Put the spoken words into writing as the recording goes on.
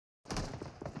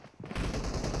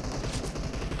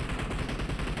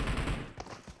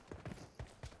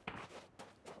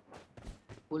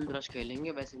Full rush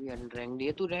खेलेंगे, वैसे भी अनरैंक्ड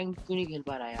है। तू रैंक क्यों नहीं खेल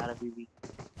पा रहा है यार अभी भी?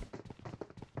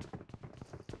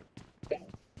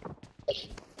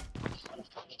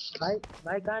 भाई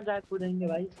भाई कहाँ जाए कूदेंगे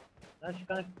भाई, रश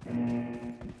कहाँ।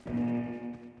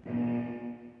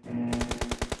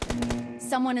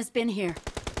 Someone has been here.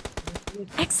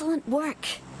 Excellent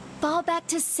work. Fall back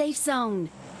to safe zone.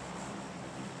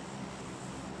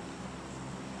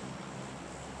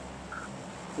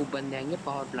 वो बंदे आएंगे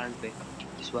पावर प्लांट पे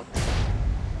इस वक्त।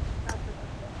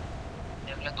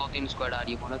 अगले 2-3 स्क्वाड आ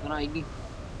रही है, बोला था ना आएगी।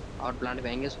 पावर प्लांट पे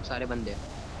आएंगे सारे बंदे।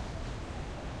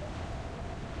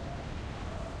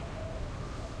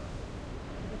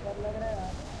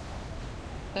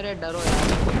 अरे डरो यार,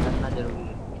 डरना जरूरी है।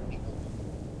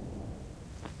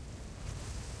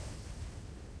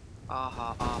 आहा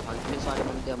आहा, इतने सारे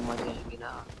बंदे अब मर जाएंगे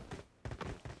ना।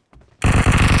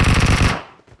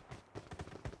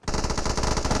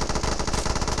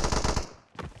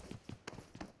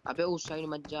 अबे उस साइड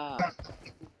मत जा।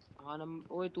 हाँ ना,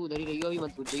 ओए तू उधर ही रहियो, अभी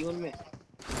मत घुस जाइयो उनमें।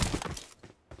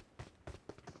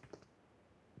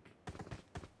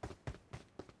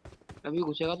 अभी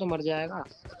घुसेगा तो मर जाएगा।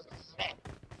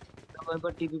 वहीं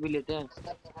पर टीपी भी लेते हैं।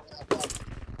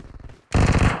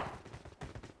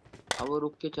 अब वो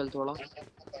रुक के चल, थोड़ा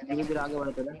धीरे धीरे आगे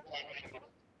बढ़ते रहे।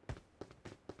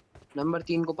 नंबर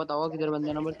 3 को पता होगा किधर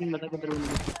बंदा। नंबर 3 बता किधर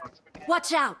बंदा।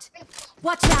 Watch out!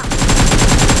 Watch out!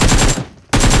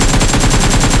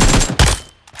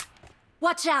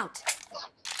 Watch out!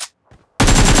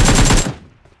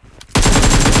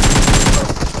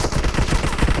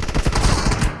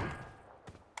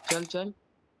 चल चल,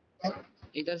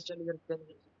 इधर से चल, इधर से चल,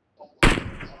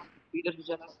 इधर से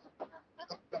चल।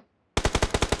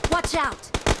 Watch out!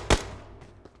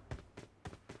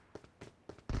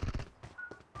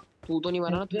 तू तो नहीं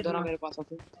मरा ना? तू इधर आ मेरे पास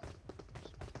आके।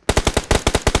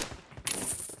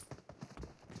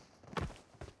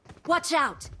 Watch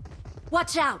out!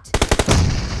 Watch out!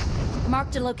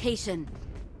 Marked a location.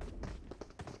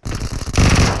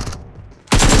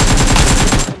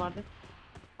 मार दे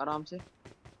आराम से।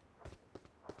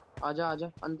 आजा आजा,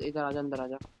 इधर आजा, अंदर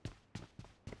आजा।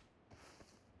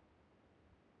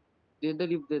 दे दे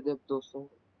लिफ्ट, दे दे दोस्तों,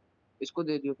 इसको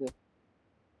दे दियो। फिर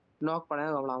नॉक पड़ा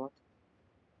है, घबरा मत।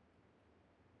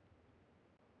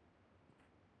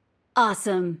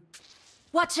 Awesome.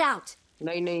 Watch out!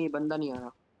 नहीं नहीं, बंदा नहीं आ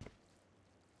रहा।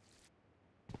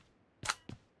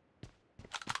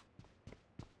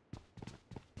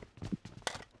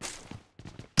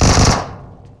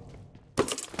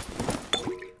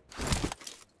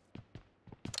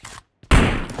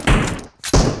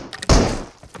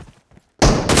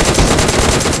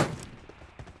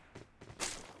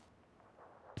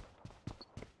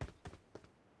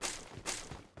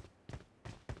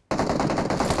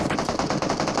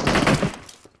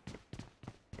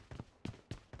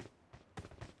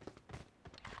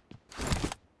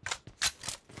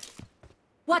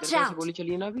 Watch out! गोली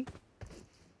चली है ना अभी।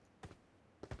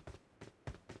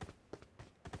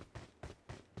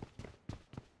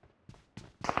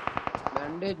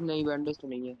 बैंडेज नहीं, बैंडेज तो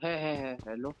नहीं है।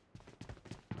 हेलो,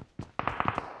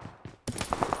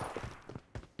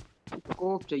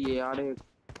 स्कोप चाहिए यार एक।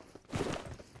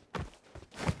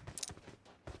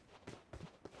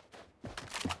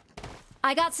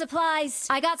 I got supplies.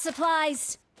 I got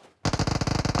supplies.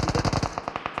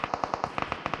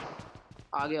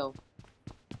 आ गया हो,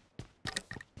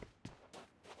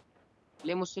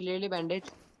 ले मुझसे ले ले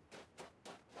bandage.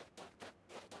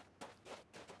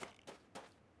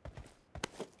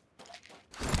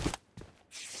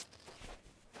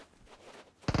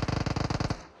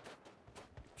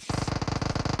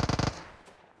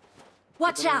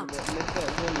 Watch out!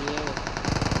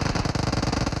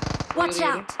 Watch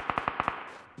out!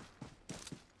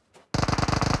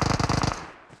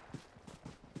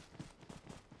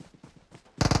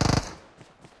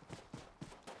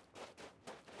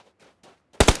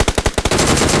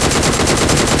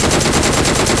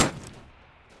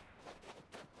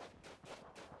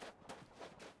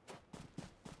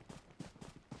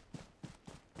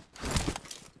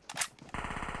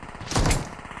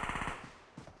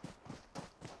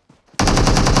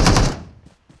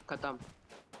 खत्म।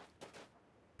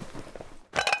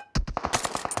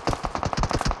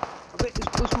 अबे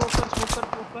इसको स्मोक कर, स्मोक कर,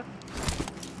 स्मोक कर,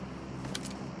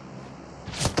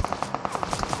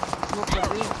 स्मोक कर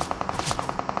दे।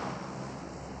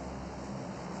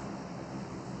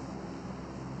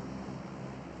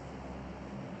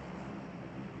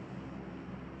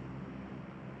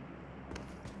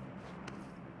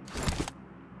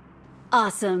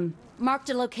 Awesome. Marked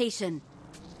a location.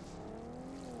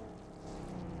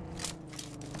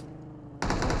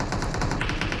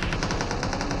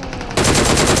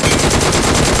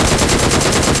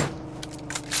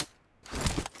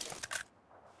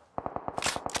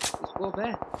 Scope है।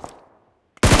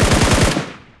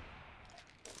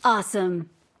 Awesome.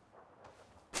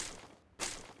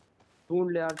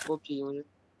 ढूंढ ले यार, स्कोप चाहिए मुझे।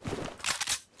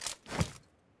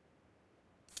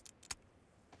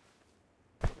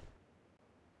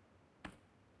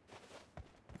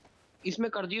 इसमें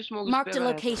कर दियो स्मोक। Marked a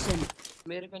location.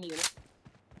 मेरे पे नहीं है ना।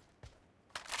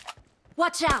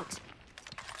 Watch out.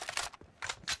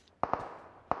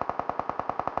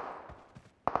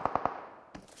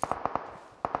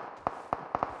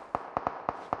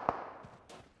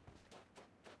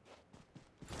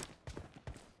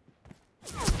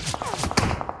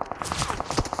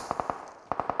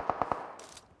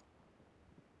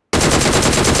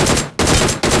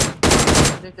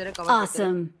 तेरे कवर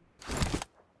Awesome.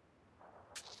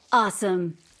 Awesome.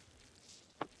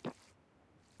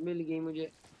 मिल गई मुझे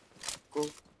को।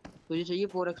 तुझे चाहिए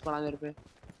 4x पड़ा मेरे पे।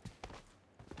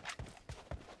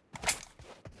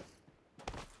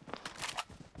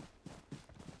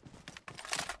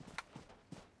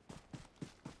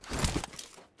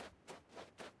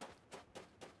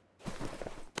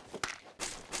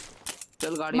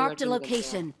 चल गाड़ी में Marked a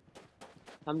location.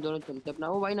 हम दोनों चलते अपना।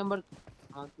 वो भाई नंबर।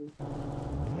 हाँ तू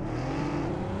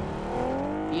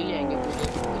ये ले आएंगे तुझे।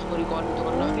 इसको रिकॉल भी तो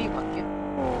करना अभी भाग के।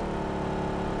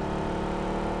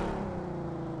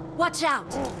 Watch out.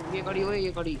 ये गाड़ी हो,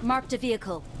 ये गाड़ी Marked a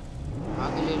vehicle.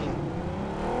 आगे ले ले।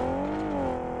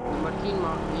 नंबर 3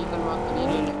 मार्क व्हीकल मार्क कर, ये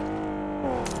ले ले।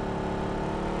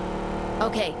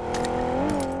 Okay.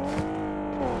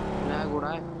 नया घोड़ा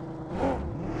है।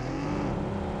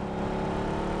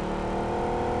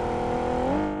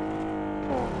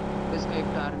 इसका एक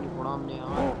टायर नहीं फोड़ा हमने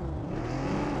यार।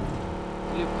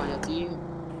 स्लिप खा जाती है।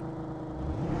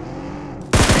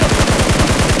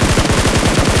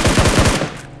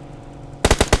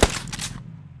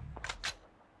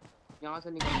 यहाँ से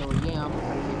निकलना बढ़िया। यहाँ पे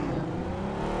खड़ी देखते हैं।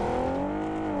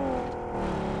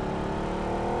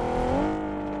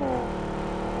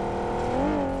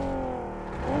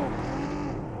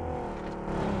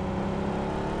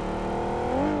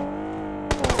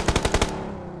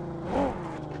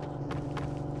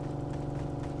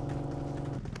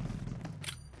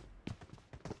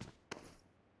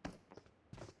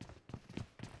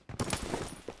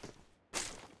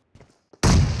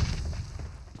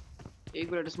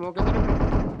 एक मिनट, स्मोक है तेरे पे?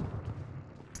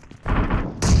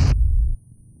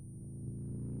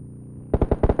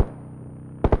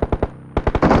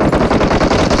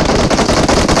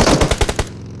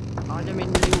 आजा मैं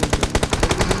नहीं हूँ।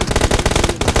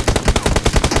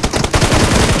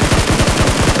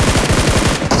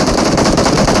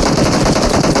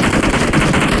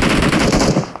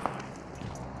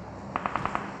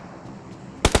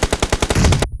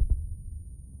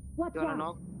 Watch out.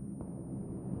 नॉक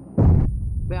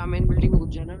पे मेन बिल्डिंग में घुस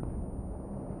जाना।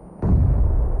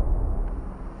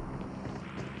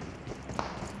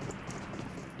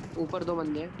 ऊपर 2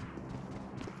 बंदे हैं,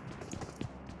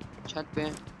 छत पे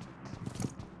हैं।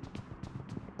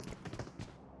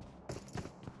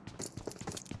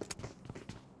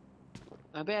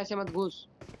 अबे ऐसे मत घुस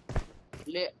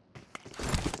ले।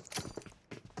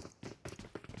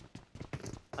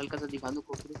 हल्का सा दिखा दो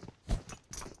खोपड़ी।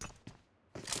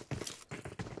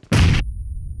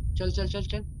 चल चल चल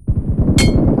चल।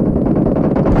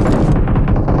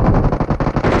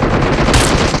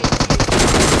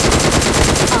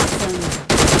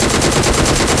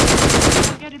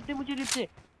 क्या रिपते मुझे रिपते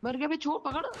मर गया बे। छोड़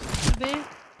पकड़ बे।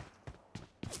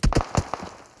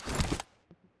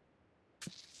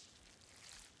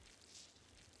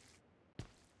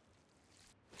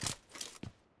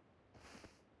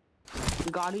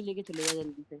 गाड़ी लेके चलेगा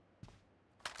जल्दी से।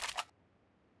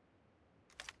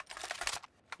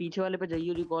 पीछे वाले पे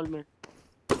जाइए रिकॉल में।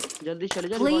 जल्दी चले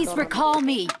जा। Please recall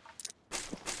me.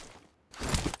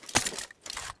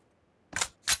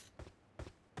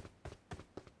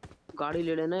 गाड़ी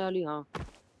ले लेना याली। हाँ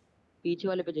पीछे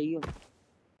वाले पे जाइए।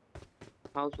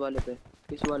 हाउस वाले पे,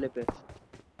 इस वाले पे,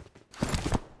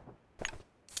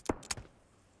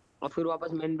 और फिर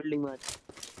वापस मेन बिल्डिंग में आ।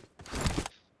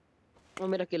 वो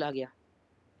मेरा किल आ गया।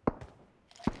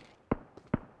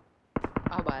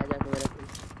 अब आया जाके मेरा किल।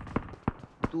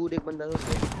 दूर एक बंदा था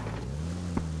उससे।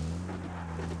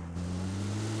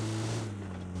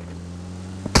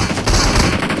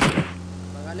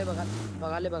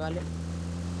 भगा ले।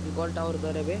 रिकॉल टावर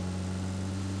उधर है बे।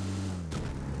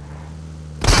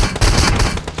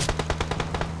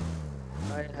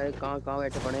 हाय कहाँ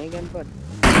बैठे पड़े हैं कैंप पर।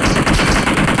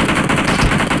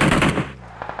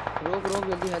 रोक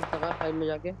जल्दी हेल्थ पकड़ साइड में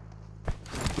जाके।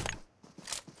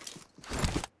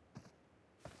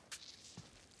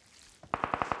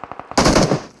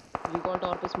 रिकॉल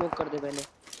टावर पे स्मोक कर दे पहले।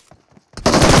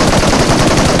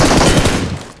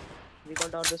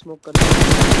 टावर पे स्मोक कर दे,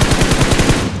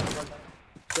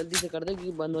 जल्दी से कर दे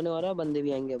क्योंकि बंद होने वाला है, बंदे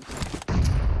भी आएंगे अब।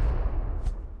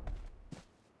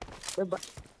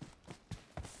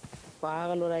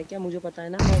 पागल हो रहा है क्या? मुझे पता है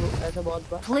ना, मैं ऐसा बहुत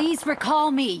बार। Please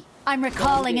recall me. I'm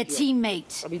recalling a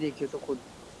teammate. अभी देखिए तो खुद।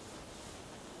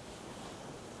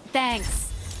 Thanks.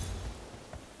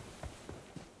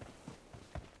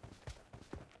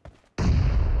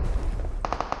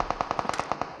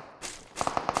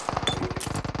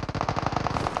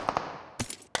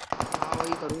 हाँ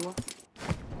वही करूँगा।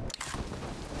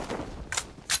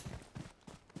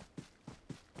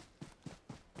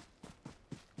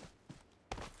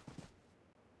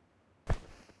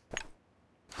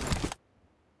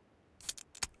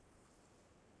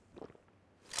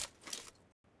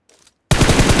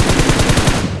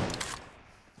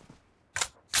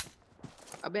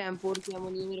 अबे M4 की एमो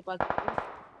नहीं है मेरे पास।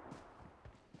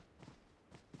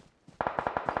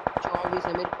 24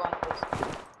 है मेरे पास बस।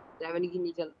 7 की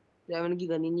नहीं चल, 7 की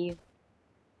गन ही नहीं है।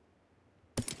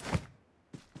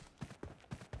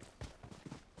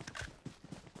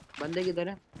 बंदे किधर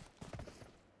है?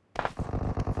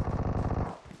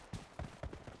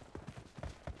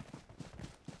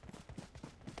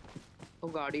 वो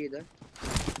गाड़ी इधर।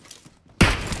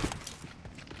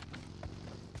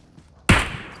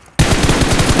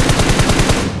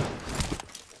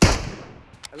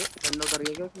 अबे बंदा उतर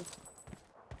गया क्या उसमें?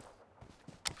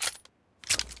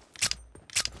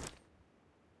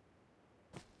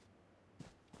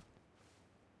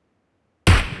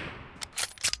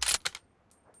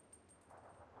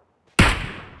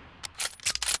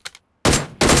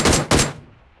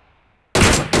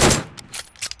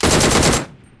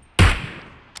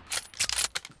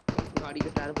 गाड़ी के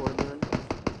टायर फोड़ दिए मैंने।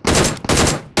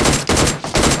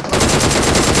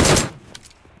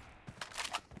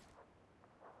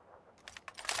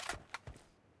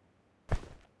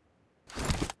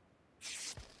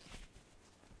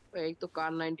 एक तो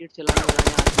कार 98 चलाने वाला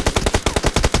है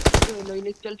आज।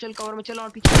 नहीं चल चल कवर में चल और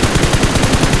पीछे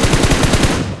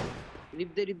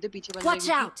रिप दे पीछे बंदे Watch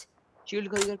out. शील्ड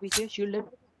खड़ी कर, पीछे शील्ड है।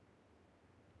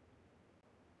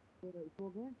 हो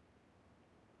गया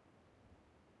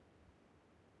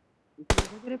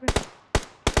तेरे पे कर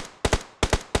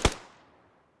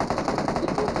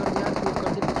दिया, शूट कर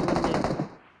दे पीछे बंदे।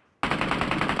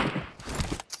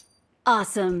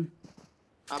 Awesome.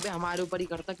 अबे हमारे ऊपर ही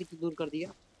करता, कितनी दूर कर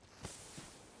दिया।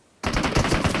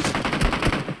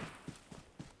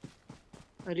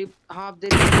 रिप हाँ दे।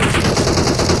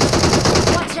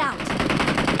 Watch out.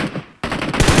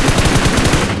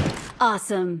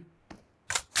 Awesome.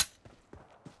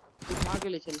 उठा के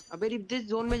ले चल। अबे रिप दे,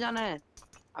 जोन में जाना है।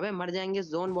 अबे मर जाएंगे,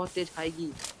 जोन बहुत तेज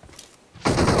खाएगी।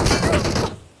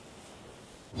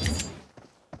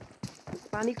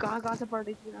 पानी कहाँ से पड़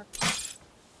रही थी यार।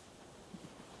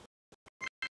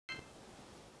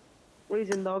 वही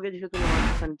जिंदा हो गया जिसे तूने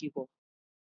मारा सनकी को।